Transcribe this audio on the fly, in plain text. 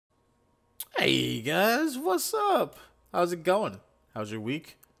Hey guys, what's up? How's it going? How's your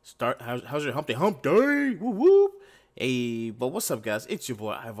week? How's your hump day? Woo woo. Hey, but what's up, guys? It's your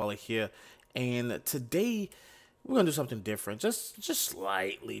boy iVoli here, and today we're gonna do something different, just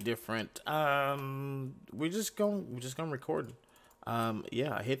slightly different. We're just gonna record.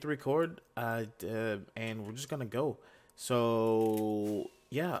 Yeah, I hit the record. And we're just gonna go. So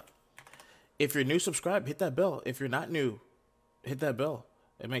yeah, if you're new, subscribe. Hit that bell. If you're not new, hit that bell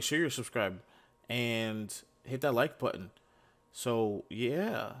and make sure you're subscribed and hit that like button. So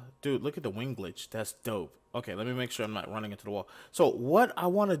yeah, dude, look at the wing glitch. That's dope. Okay, let me make sure I'm not running into the wall. So what I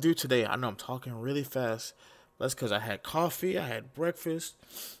want to do today, I know I'm talking really fast. That's because I had coffee, I had breakfast,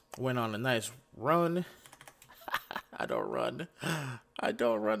 went on a nice run. I don't run. I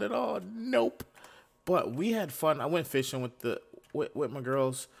don't run at all. Nope. But we had fun. I went fishing with my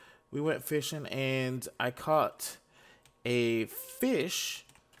girls. We went fishing and I caught a fish.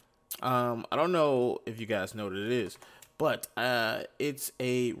 I don't know if you guys know what it is, but it's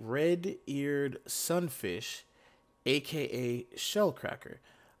a red-eared sunfish, aka shellcracker.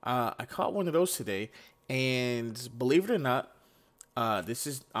 I caught one of those today, and believe it or not, I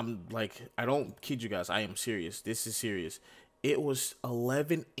don't kid you guys. I am serious. This is serious. It was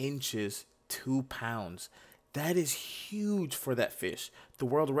 11 inches, 2 pounds. That is huge for that fish. The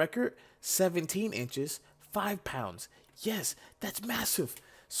world record, 17 inches, 5 pounds. Yes, that's massive.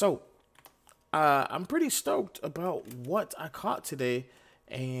 So, I'm pretty stoked about what I caught today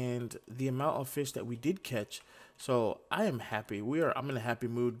and the amount of fish that we did catch. So I am happy. I'm in a happy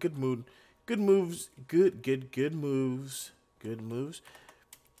mood. Good mood. Good moves. Good moves. Good moves.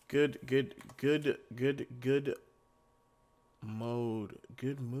 Good mode.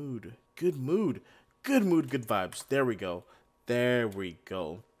 Good mood. Good mood. Good mood. Good vibes. There we go. There we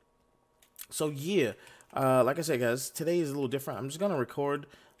go. So yeah, like I said, guys, today is a little different. I'm just gonna record.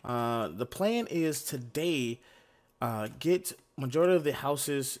 The plan is today, get majority of the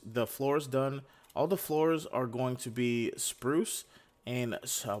houses, the floors done. All the floors are going to be spruce and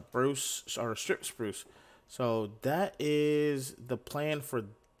spruce or strip spruce. So that is the plan for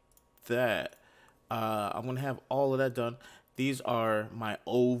that. I'm gonna have all of that done. These are my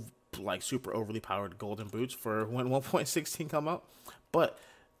super overly powered golden boots for when 1.16 come out. But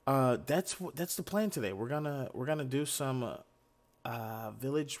that's the plan today. We're gonna do some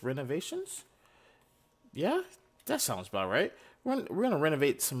village renovations. Yeah, that sounds about right. We're gonna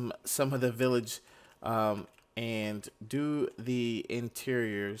renovate some of the village, and do the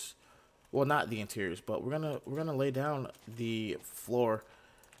interiors. Well, not the interiors, but we're gonna lay down the floor,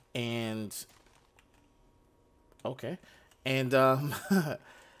 and okay, and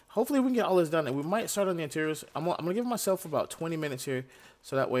hopefully we can get all this done, and we might start on the interiors. I'm gonna give myself about 20 minutes here,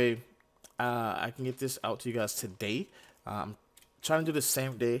 so that way I can get this out to you guys today. Trying to do the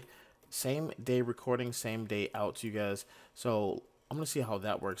same day recording, same day out to you guys. So I'm gonna see how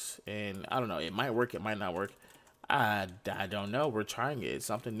that works, and I don't know. It might work, it might not work. I don't know. We're trying it. It's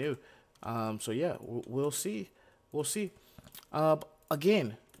something new. So yeah, we'll see. We'll see.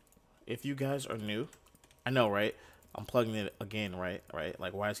 Again, if you guys are new, I know, right? I'm plugging it again, right? Right?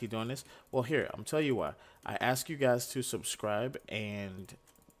 Like, why is he doing this? Well, here, I'm telling you why. I ask you guys to subscribe and,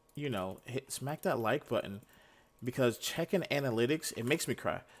 smack that like button. Because checking analytics, it makes me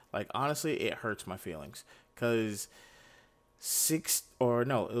cry. Like, honestly, it hurts my feelings. Because it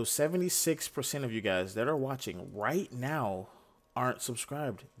was 76% of you guys that are watching right now aren't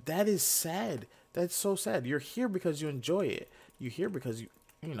subscribed. That is sad. That's so sad. You're here because you enjoy it. You're here because you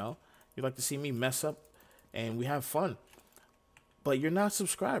like to see me mess up and we have fun. But you're not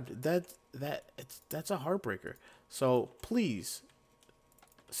subscribed. That's a heartbreaker. So please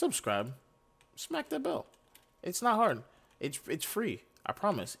subscribe. Smack that bell. It's not hard. It's free. I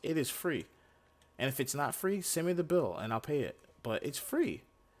promise. It is free. And if it's not free, send me the bill and I'll pay it. But it's free.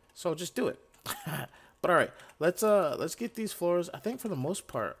 So just do it. But all right, let's get these floors. I think for the most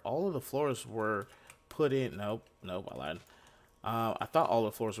part, all of the floors were put in. Nope, I lied. I thought all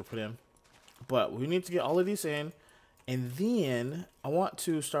the floors were put in. But we need to get all of these in. And then I want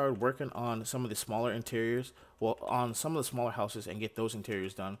to start working on some of the smaller interiors. Well, on some of the smaller houses and get those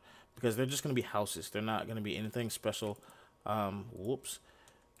interiors done. Because they're just going to be houses. They're not going to be anything special. Whoops.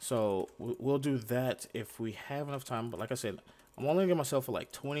 So we'll do that if we have enough time. But like I said, I'm only going to give myself for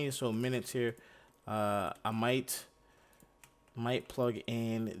like 20 or so minutes here. I might plug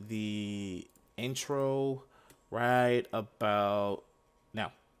in the intro right about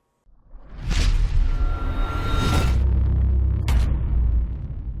now.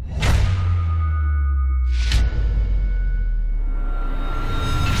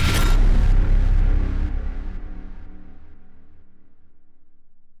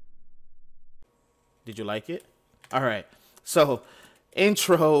 Did you like it? All right. So,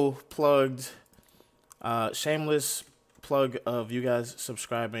 intro plugged, shameless plug of you guys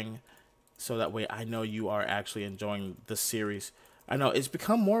subscribing, so that way I know you are actually enjoying the series. I know it's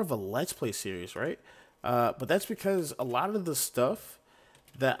become more of a Let's Play series, right? But that's because a lot of the stuff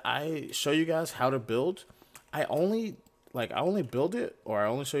that I show you guys how to build, I only build it, or I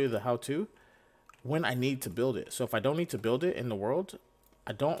only show you the how-to when I need to build it. So if I don't need to build it in the world,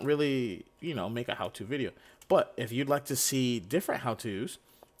 I don't really, make a how-to video. But if you'd like to see different how-tos,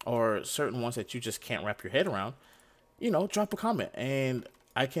 or certain ones that you just can't wrap your head around, drop a comment and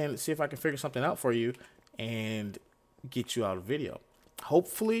I can see if I can figure something out for you and get you out a video.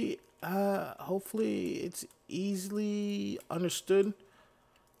 Hopefully it's easily understood,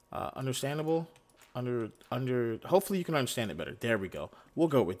 understandable, hopefully you can understand it better. There we go. We'll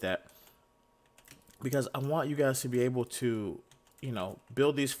go with that, because I want you guys to be able to,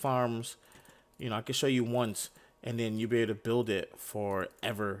 build these farms. I can show you once, and then you'll be able to build it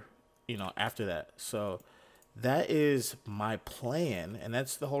forever, after that. So that is my plan, and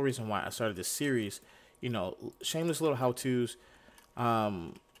that's the whole reason why I started this series. Shameless little how-tos.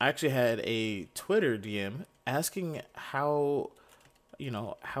 I actually had a Twitter DM asking how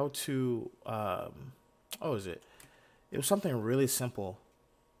to, what was it? It was something really simple.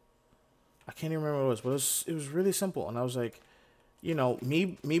 I can't even remember what it was, but it was really simple. And I was like,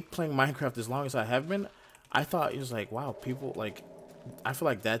 me playing Minecraft as long as I have been, I thought it was like, wow, people, like, I feel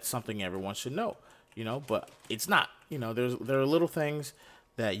like that's something everyone should know, but it's not. There are little things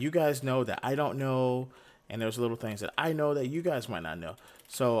that you guys know that I don't know, and there's little things that I know that you guys might not know.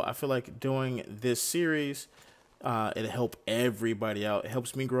 So I feel like doing this series, it'll help everybody out. It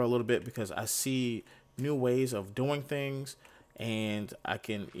helps me grow a little bit because I see new ways of doing things, and I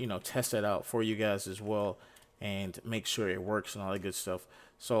can, test that out for you guys as well and make sure it works and all that good stuff.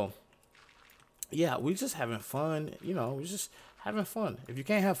 So yeah, we just having fun, we're just having fun. If you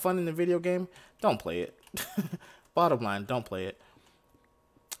can't have fun in the video game, don't play it. Bottom line, don't play it.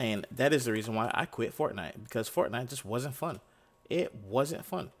 And that is the reason why I quit Fortnite, because Fortnite just wasn't fun. It wasn't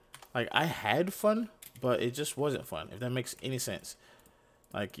fun. Like, I had fun, but it just wasn't fun, if that makes any sense.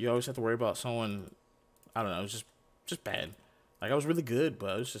 Like, you always have to worry about someone, I don't know, it was just bad. Like, I was really good,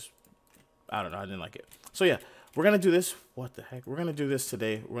 but it was just, I don't know, I didn't like it. So yeah, we're gonna do this. What the heck? We're gonna do this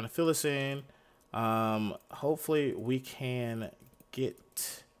today. We're gonna fill this in. Hopefully we can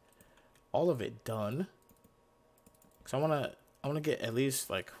get all of it done, because I wanna get at least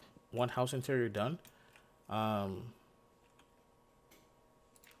like one house interior done.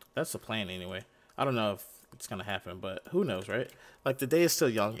 That's the plan anyway. I don't know if it's gonna happen, but who knows, right? Like, the day is still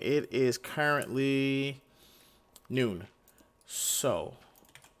young. It is currently noon. So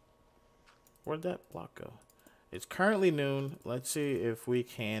where'd that block go? It's currently noon. Let's see if we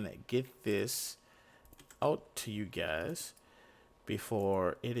can get this out to you guys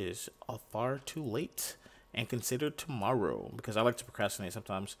before it is far too late and considered tomorrow, because I like to procrastinate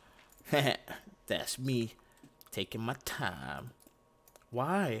sometimes. That's me taking my time.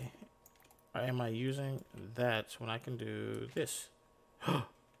 Why am I using that when I can do this?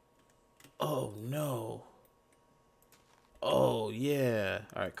 Oh no. Oh yeah.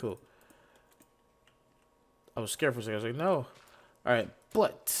 All right, cool. I was scared for a second. I was like, no. All right,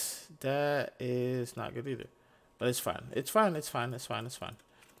 but that is not good either. But it's fine. It's fine. It's fine. It's fine. It's fine.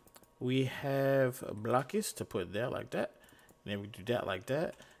 We have blockies to put there like that. And then we do that like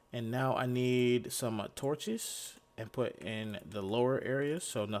that. And now I need some torches and put in the lower areas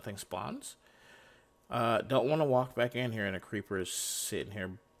so nothing spawns. Don't want to walk back in here and a creeper is sitting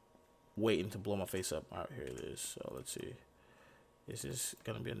here waiting to blow my face up. All right, here it is. So let's see. Is this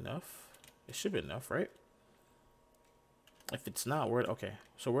going to be enough? It should be enough, right? If it's not, okay.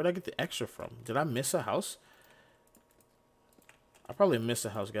 So where'd I get the extra from? Did I miss a house? I probably missed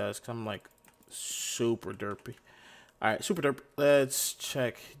a house, guys, because I'm like super derpy. All right, super derp. Let's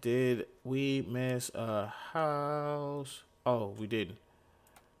check. Did we miss a house? Oh, we did.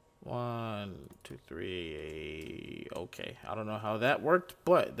 1, 2, 3. Okay, I don't know how that worked,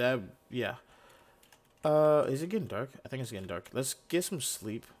 but that, yeah. Is it getting dark? I think it's getting dark. Let's get some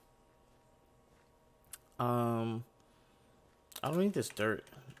sleep. I don't need this dirt,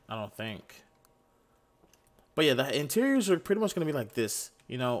 I don't think. But yeah, the interiors are pretty much going to be like this.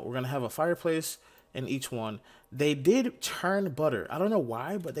 We're going to have a fireplace in each one. They did turn butter. I don't know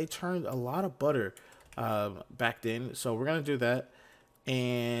why, but they turned a lot of butter back then. So we're going to do that.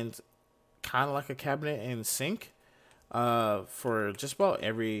 And kind of like a cabinet and sink for just about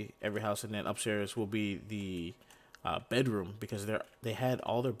every house. And then upstairs will be the bedroom, because they had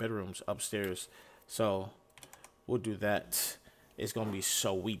all their bedrooms upstairs. So we'll do that. It's gonna be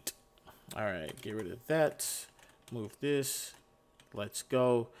sweet. All right, get rid of that. Move this. Let's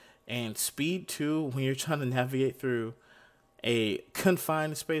go. And speed 2 when you're trying to navigate through a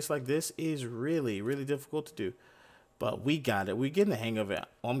confined space like this is really, really difficult to do. But we got it. We're getting the hang of it.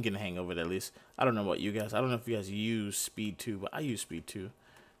 Well, I'm getting the hang of it at least. I don't know about you guys. I don't know if you guys use speed 2, but I use speed 2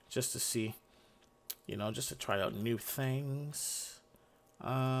 just to see, just to try out new things.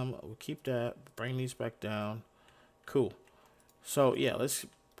 We'll keep that. Bring these back down. Cool. So yeah, let's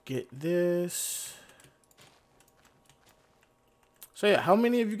get this. So yeah, how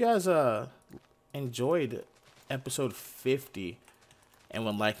many of you guys enjoyed episode 50 and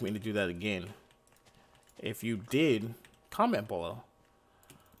would like me to do that again? If you did, comment below.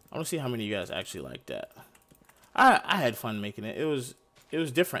 I want to see how many of you guys actually liked that. I had fun making it. It was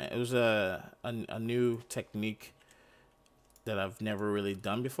different. It was a new technique that I've never really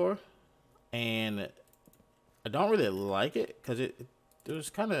done before, and I don't really like it because it was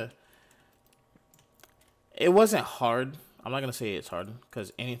kind of, it wasn't hard. I'm not gonna say it's hard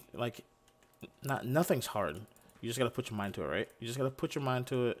because nothing's hard. You just gotta put your mind to it, right? You just gotta put your mind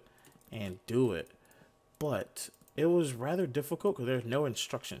to it and do it. But it was rather difficult because there's no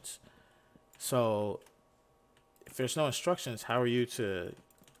instructions. So if there's no instructions, how are you to,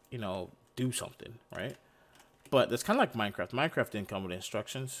 do something, right? But that's kind of like Minecraft. Minecraft didn't come with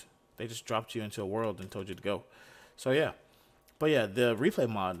instructions. They just dropped you into a world and told you to go. So yeah. But yeah, the replay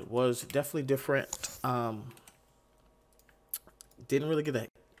mod was definitely different. Didn't really get a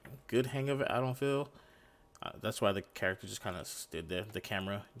good hang of it, I don't feel. That's why the character just kind of stood there. The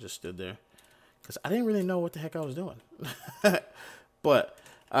camera just stood there. Because I didn't really know what the heck I was doing. But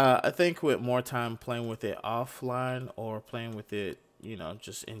I think with more time playing with it offline or playing with it,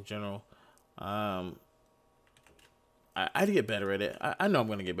 just in general, I'd get better at it. I know I'm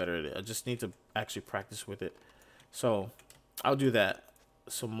going to get better at it. I just need to actually practice with it. So I'll do that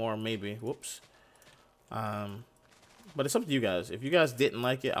some more maybe. Whoops. But it's up to you guys. If you guys didn't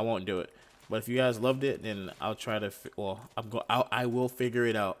like it, I won't do it. But if you guys loved it, then I'll try to, I will figure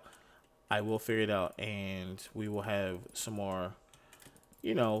it out. I will figure it out, and we will have some more,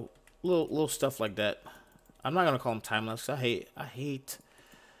 little stuff like that. I'm not gonna call them time lapse. I hate.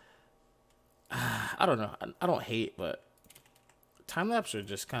 I don't know. I don't hate, but time lapse are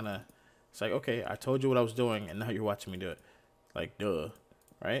just kind of. It's like, okay, I told you what I was doing, and now you're watching me do it. Like, duh,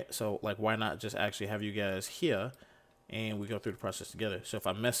 right? So, like, why not just actually have you guys here, and we go through the process together? So if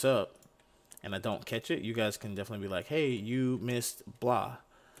I mess up and I don't catch it, you guys can definitely be like, hey, you missed blah.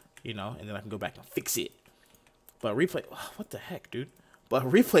 And then I can go back and fix it. But replay, what the heck, dude? But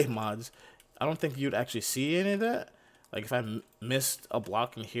replay mods, I don't think you'd actually see any of that. Like if I missed a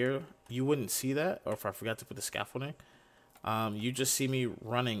block in here, you wouldn't see that. Or if I forgot to put the scaffolding, you just see me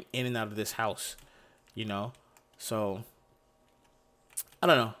running in and out of this house, So I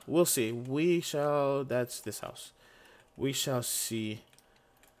don't know. We'll see. That's this house. We shall see.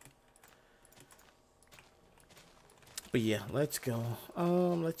 But yeah, let's go.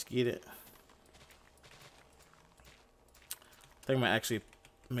 Let's get it. I think I'm gonna actually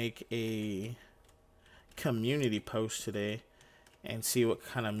make a community post today and see what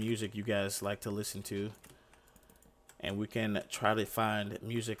kind of music you guys like to listen to. And we can try to find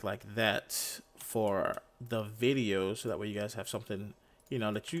music like that for the videos so that way you guys have something,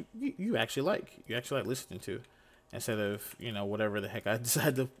 that you actually like. You actually like listening to instead of, whatever the heck I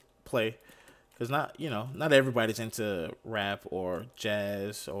decide to play. Because not everybody's into rap or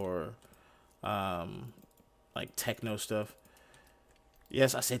jazz or like techno stuff.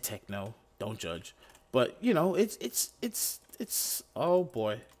 Yes, I said techno. Don't judge. But it's oh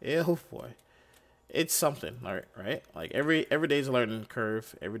boy, it's something. Right? Like every day's a learning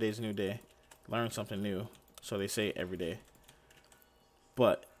curve. Every day's a new day. Learn something new. So they say every day.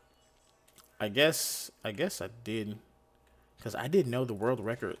 But I guess I did, because I didn't know the world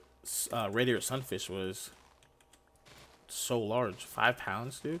record. Red-eared sunfish was so large. 5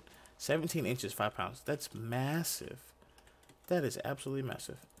 pounds, dude. 17 inches, 5 pounds. That's massive. That is absolutely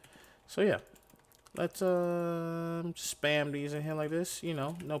massive. So yeah, let's spam these in here like this.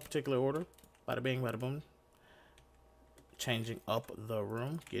 No particular order. Bada bing, bada boom. Changing up the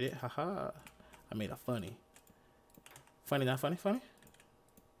room. Get it? Haha. I made a funny. Funny, not funny? Funny?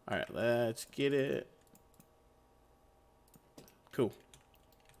 Alright, let's get it. Cool.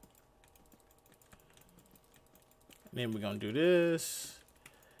 Then we're gonna do this,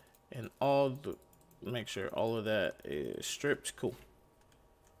 and make sure all of that is stripped. Cool.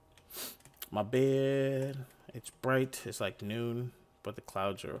 My bed, it's bright. It's like noon, but the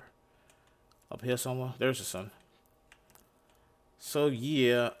clouds are up here somewhere. There's the sun. So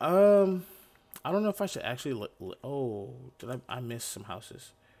yeah, I don't know if I should actually look. Oh, did I miss some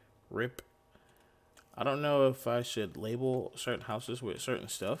houses? Rip. I don't know if I should label certain houses with certain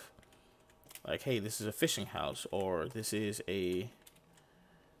stuff. Like, hey, this is a fishing house, or this is a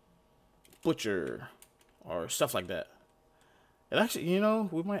butcher, or stuff like that. It actually, you know,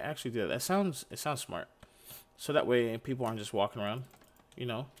 we might actually do that. It sounds smart. So that way people aren't just walking around, you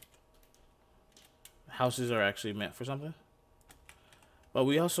know. Houses are actually meant for something. But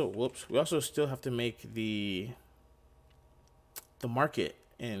we also, we also still have to make the market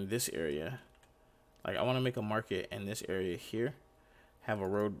in this area. Like, I want to make a market in this area here. Have a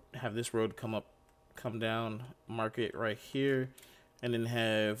road, have this road come down, market right here, and then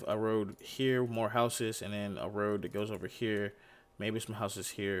have a road here, more houses, and then a road that goes over here, maybe some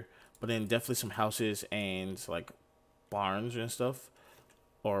houses here, but then definitely some houses and like barns and stuff,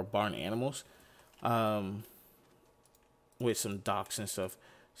 or barn animals, with some docks and stuff.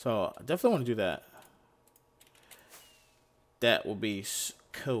 So I definitely want to do that. That will be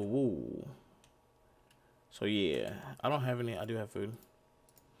cool. So yeah, I don't have any. I do have food.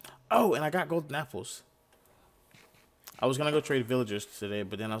 Oh, and I got golden apples. I was gonna go trade villagers today,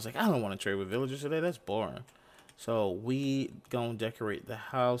 but then I was like, I don't want to trade with villagers today. That's boring. So we gonna decorate the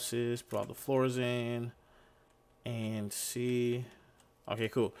houses, put all the floors in, and see. Okay,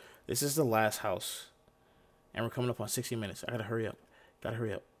 cool. This is the last house, and we're coming up on 60 minutes. I gotta hurry up. Gotta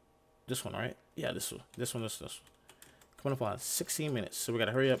hurry up. This one, right? Yeah, this one. This one. This one. Coming up on 16 minutes, so we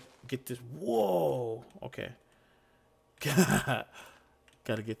gotta hurry up. Get this. Whoa. Okay.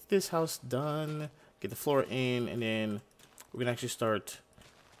 Gotta get this house done. Get the floor in, and then we're gonna actually start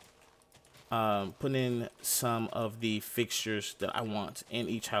putting in some of the fixtures that I want in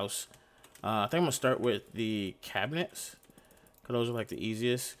each house. I think I'm gonna start with the cabinets, because those are like the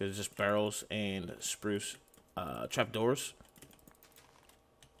easiest, because it's just barrels and spruce trapdoors.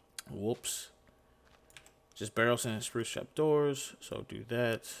 Whoops. Just barrels and spruce trapdoors. So do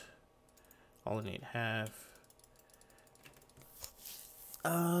that. All I need half.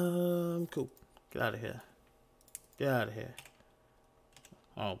 Cool. Get out of here. Get out of here.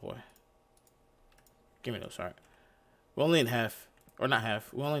 Oh boy. Give me those. Alright. We only need half. Or not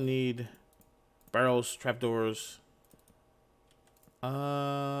half. We only need barrels, trapdoors,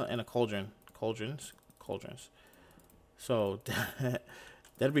 and a cauldron. Cauldrons. So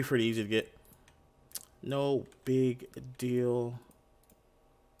that'd be pretty easy to get. No big deal.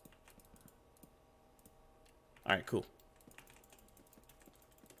 Alright, cool.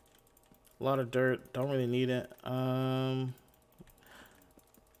 A lot of dirt. Don't really need it. Alright.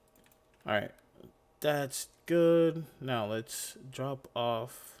 That's good. Now let's drop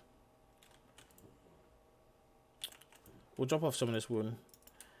off. We'll drop off some of this wood.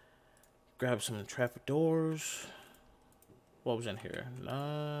 Grab some trapdoors. What was in here?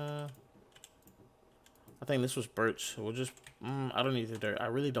 I think this was birch. So we'll just, I don't need the dirt. I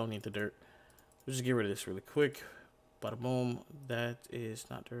really don't need the dirt. We'll just get rid of this really quick. Bada boom. That is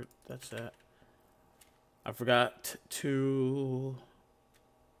not dirt. That's that. I forgot to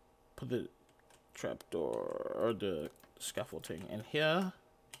put the trapdoor or the scaffolding in here.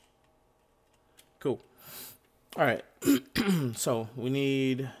 Cool. All right. So we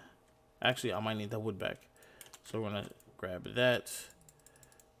need, actually, I might need that wood back. So we're going to grab that.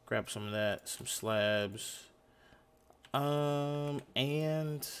 Grab some of that, some slabs, and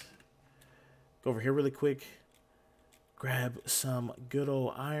go over here really quick. Grab some good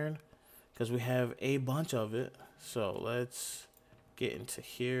old iron, because we have a bunch of it. So let's get into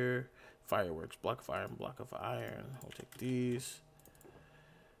here. Fireworks, block of iron, block of iron. We'll take these.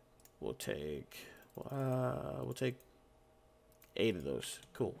 We'll take 8 of those.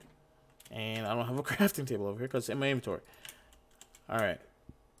 Cool. And I don't have a crafting table over here because it's in my inventory. All right.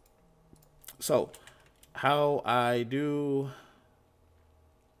 So, how I do,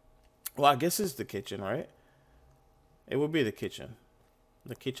 well, I guess it's the kitchen, right? It would be the kitchen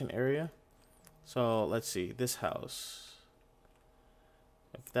area. So, let's see, this house.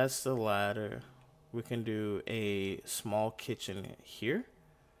 If that's the ladder, we can do a small kitchen here.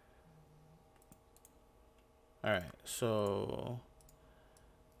 All right, so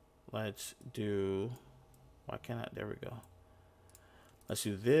let's do, why can't I, there we go. Let's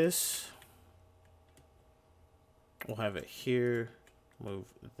do this. We'll have it here. Move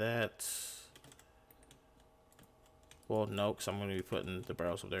that. Well, no, because I'm going to be putting the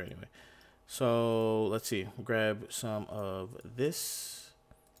barrels up there anyway. So let's see. Grab some of this.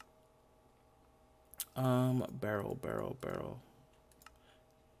 Barrel.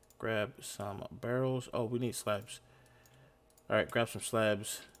 Grab some barrels. Oh, we need slabs. All right, grab some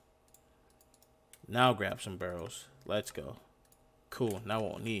slabs. Now grab some barrels. Let's go. Cool. Now I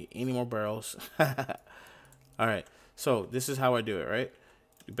won't need any more barrels. All right, so this is how I do it, right?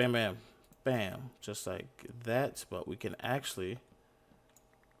 bam, bam, bam, just like that. But we can actually,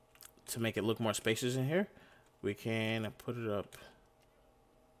 to make it look more spacious in here, we can put it up.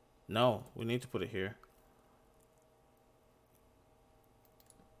 No, we need to put it here.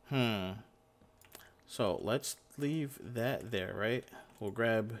 So let's leave that there, right? We'll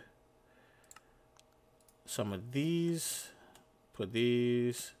grab some of these, put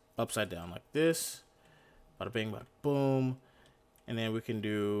these upside down like this. Bada bing, bada boom. And then we can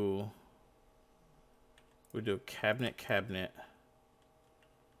do, we'll do cabinet, cabinet.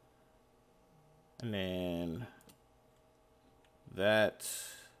 And then that,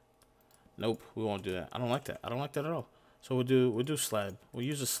 nope, we won't do that. I don't like that. I don't like that at all. So we'll do slab. We'll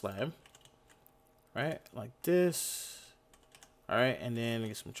use a slab, right? Like this. All right, and then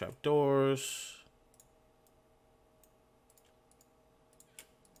get some trapdoors.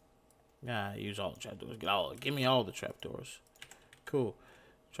 Yeah, use all the trapdoors. Give me all the trapdoors. Cool.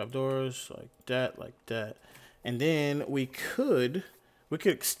 Trapdoors like that. And then we could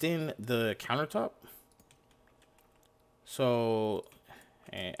extend the countertop. So,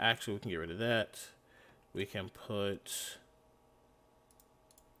 and actually we can get rid of that. We can put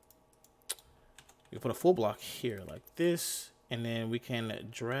a full block here like this, and then we can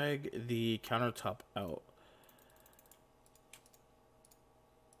drag the countertop out.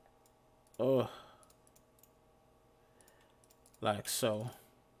 Oh, like so,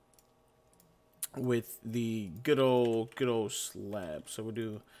 with the good old slab. So we'll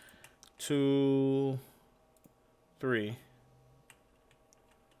do 2, 3.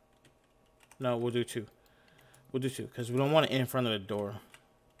 No, we'll do 2. We'll do 2 because we don't want it in front of the door.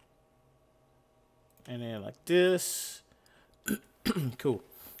 And then like this. Cool.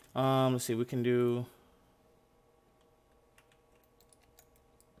 Let's see. We can do.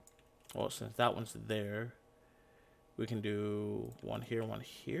 Well, since that one's there, we can do one here, one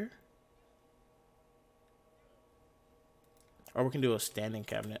here. Or we can do a standing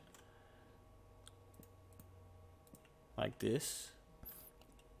cabinet. Like this.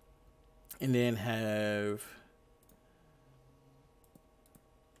 And then have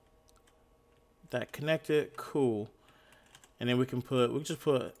that connected. Cool. And then we can put, we'll just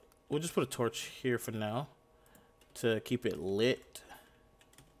put a torch here for now to keep it lit.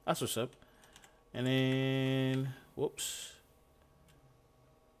 That's what's up. And then, whoops,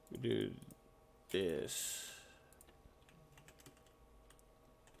 we do this.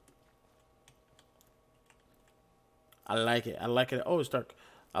 I like it. I like it. Oh, it's dark.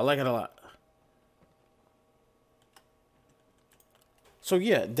 I like it a lot. So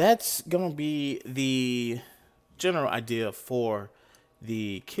yeah, that's gonna be the general idea for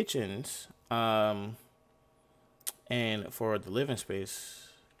the kitchens, and for the living space.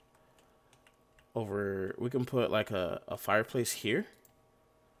 Over, we can put like a fireplace here,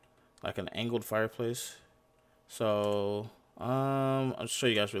 like an angled fireplace. So I'll show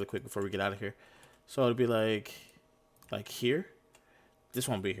you guys really quick before we get out of here. So it'll be like here. This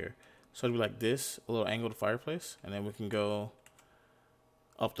won't be here. So it'll be like this, a little angled fireplace, and then we can go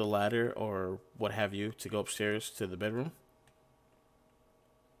up the ladder or what have you to go upstairs to the bedroom.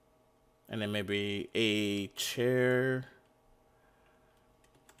 And then maybe a chair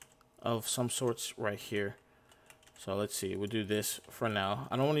of some sorts right here. So let's see, we'll do this for now.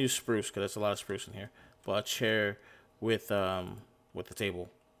 I don't want to use spruce because there's a lot of spruce in here, but a chair with the table,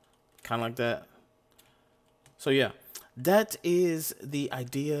 kind of like that. So yeah, that is the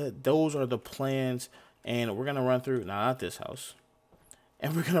idea. Those are the plans, and we're gonna run through, not this house,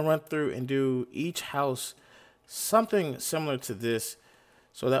 and we're gonna run through and do each house something similar to this,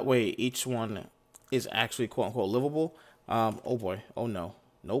 so that way each one is actually quote unquote livable. Oh boy, oh no,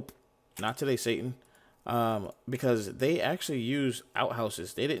 nope, not today, Satan. Because they actually use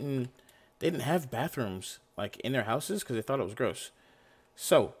outhouses. They didn't have bathrooms like in their houses because they thought it was gross.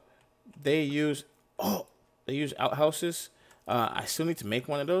 So they use outhouses. I still need to make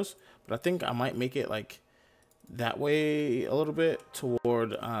one of those, but I think I might make it like that way a little bit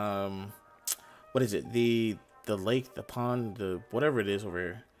toward what is it, the lake, the pond, the whatever it is over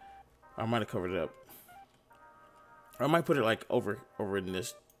here. I might have covered it up, or I might put it like over in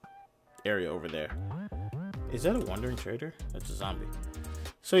this area over there. Is that a wandering trader? That's a zombie.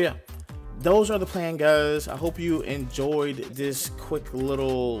 So yeah, those are the plan, guys. I hope you enjoyed this quick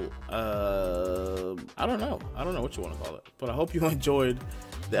little I don't know what you want to call it, but I hope you enjoyed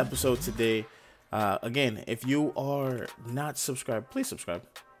the episode today. Again, if you are not subscribed, please subscribe.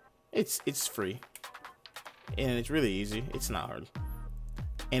 It's free and it's really easy. It's not hard,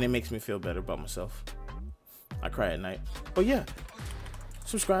 and it makes me feel better about myself. I cry at night. But yeah,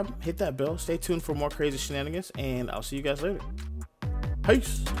 subscribe, hit that bell, stay tuned for more crazy shenanigans, and I'll see you guys later.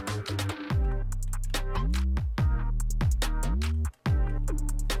 Peace.